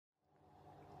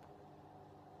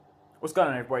What's going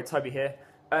on, everybody? Toby here.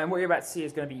 What you're about to see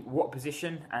is going to be what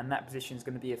position, and that position is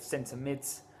going to be of centre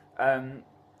mids. The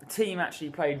team actually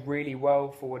played really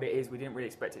well for what it is. We didn't really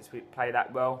expect it to play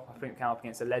that well. I think we came up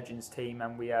against a Legends team,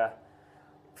 and we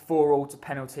 4-4 to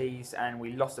penalties, and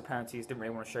we lost the penalties. Didn't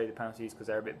really want to show you the penalties because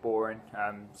they're a bit boring.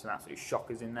 Some absolute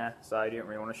shockers in there, so I didn't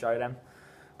really want to show them.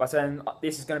 But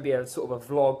this is going to be a sort of a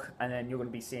vlog, and then you're going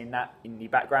to be seeing that in the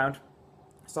background.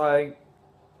 So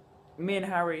me and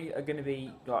Harry are going to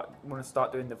be want to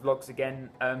start doing the vlogs again,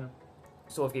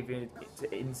 sort of give you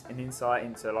an insight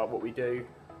into what we do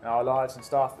in our lives and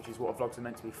stuff, which is what vlogs are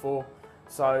meant to be for.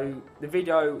 So the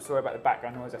video, sorry about the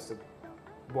background noise, that's a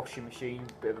washing machine,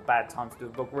 bit of a bad time to do a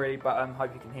vlog really, but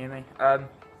hope you can hear me.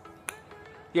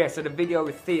 Yeah, so the video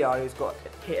with Theo has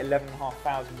hit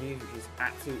 11,500 views, which is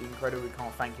absolutely incredible. We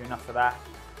can't thank you enough for that.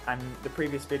 And the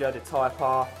previous video, the tyre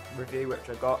par review, which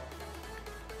I got,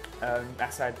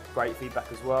 that's had great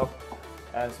feedback as well,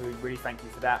 so we really thank you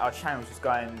for that. Our channel's just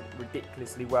going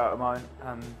ridiculously well at the moment.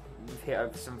 We've hit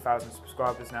over 7,000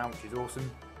 subscribers now, which is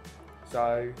awesome.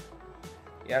 So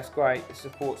yeah, it's great. The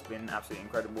support's been absolutely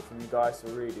incredible from you guys, so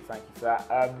really do thank you for that.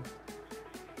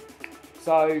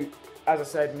 So as I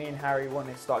said, me and Harry want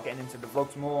to start getting into the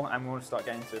vlogs more, and we want to start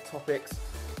getting into the topics.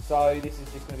 So this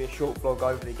is just going to be a short vlog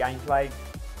over the gameplay.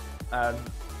 Try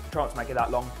not to make it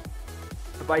that long.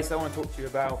 But basically, I want to talk to you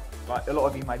about, a lot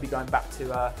of you may be going back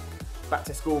to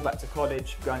school, back to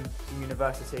college, going to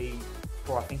university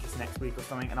for, I think it's next week or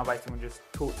something, and I basically want to just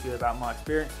talk to you about my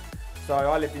experience. So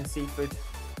I lived in Seaford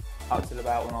up till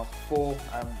about when I was 4.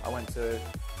 I went to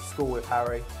school with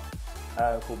Harry,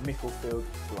 called Micklefield,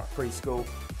 preschool,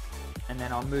 and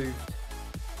then I moved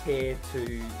here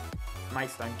to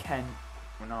Maidstone, Kent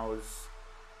when I was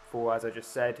 4, as I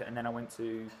just said, and then I went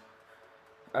to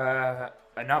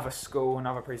another school,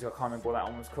 another preschool, I can't remember what that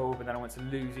one was called, but then I went to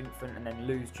Lewes Infant and then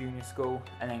Lewes Junior School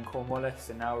and then Cornwallis,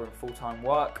 and now we're in full-time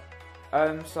work.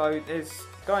 So there's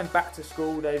going back to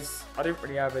school, I didn't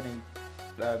really have any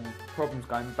problems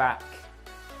going back.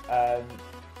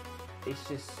 It's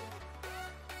just,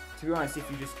 to be honest,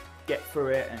 if you just get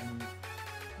through it and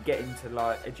get into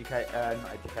get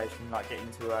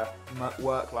into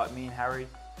work like me and Harry,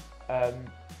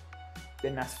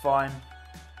 then that's fine.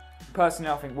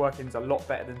 Personally, I think working's a lot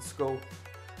better than school.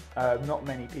 Not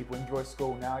many people enjoy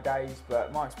school nowadays,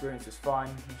 but my experience was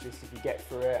fine. It's just if you get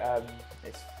through it,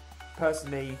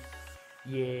 personally,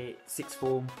 year 6th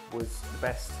form was the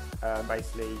best.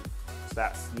 Basically, so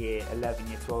that's year 11,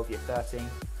 year 12, year 13.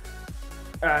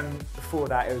 Before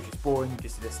that, it was just boring. You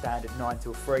just did a standard 9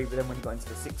 till 3. But then when you got into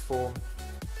the 6th form,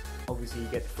 obviously you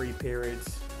get the 3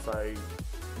 periods. So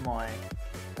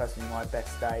personally, my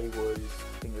best day was,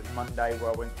 I think it was Monday,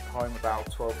 where I went home about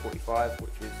 12:45,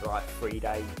 which was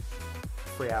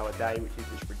 3-hour day, which is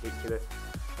just ridiculous.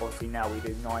 Obviously now we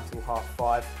do 9 till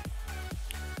 5:30.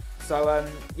 So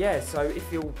yeah, so if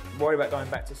you're worried about going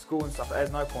back to school and stuff,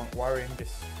 there's no point worrying. You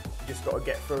just got to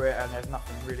get through it, and there's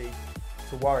nothing really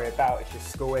to worry about. It's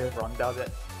just school. Everyone does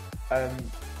it.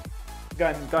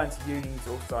 Going to uni is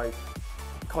also,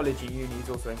 college and uni is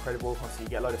also incredible. Obviously you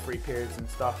get a lot of free periods and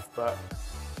stuff, but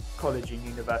college and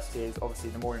university is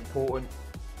obviously the more important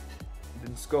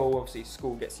than school. Obviously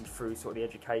school gets you through sort of the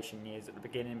education years at the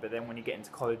beginning, but then when you get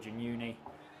into college and uni,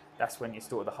 that's when you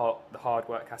sort of the hard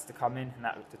work has to come in, and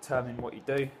that will determine what you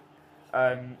do.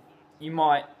 You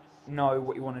might know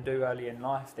what you want to do early in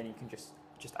life, then you can just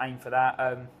aim for that.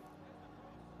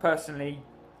 Personally,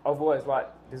 I've always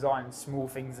liked designing small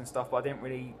things and stuff, but I didn't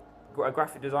really, a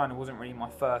graphic designer wasn't really my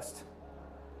first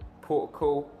port of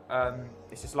call.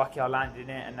 It's just lucky I landed in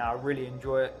it, and now I really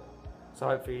enjoy it. So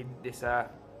hopefully this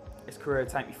career will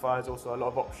take me far. There's also a lot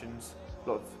of options, a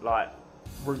lot of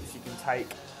routes you can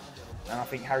take, and I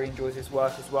think Harry enjoys his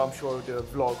work as well. I'm sure he'll do a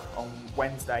vlog on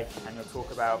Wednesday, and he'll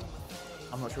talk about,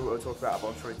 I'm not sure what he'll talk about, but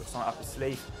I'm sure he's got something up his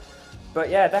sleeve. But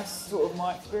yeah, that's sort of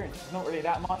my experience. There's not really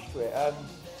that much to it.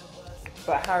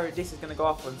 But Harry, this is going to go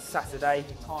up on Saturday.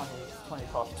 The time is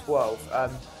 12:20.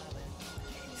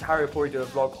 So Harry will probably do a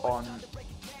vlog on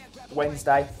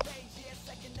Wednesday,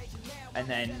 and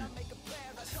then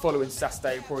following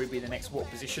Saturday will probably be the next what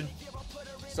position.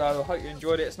 So I hope you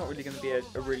enjoyed it. It's not really going to be a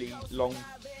really long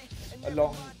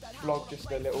vlog,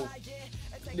 just a little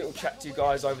chat to you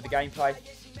guys over the gameplay.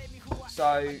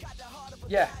 So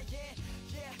yeah,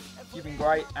 you've been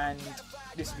great, and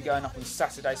this will be going up on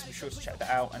Saturday, so be sure to check that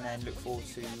out, and then look forward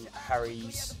to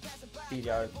Harry's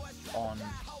video on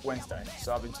Wednesday.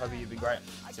 So I've been Toby, you've been great.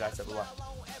 See you later, bye-bye.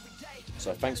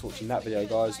 So thanks for watching that video,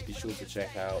 guys. Be sure to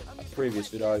check out a previous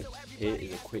video. Here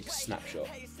is a quick snapshot.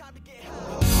 If I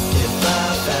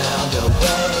found a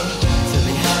way to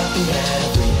be happy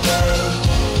every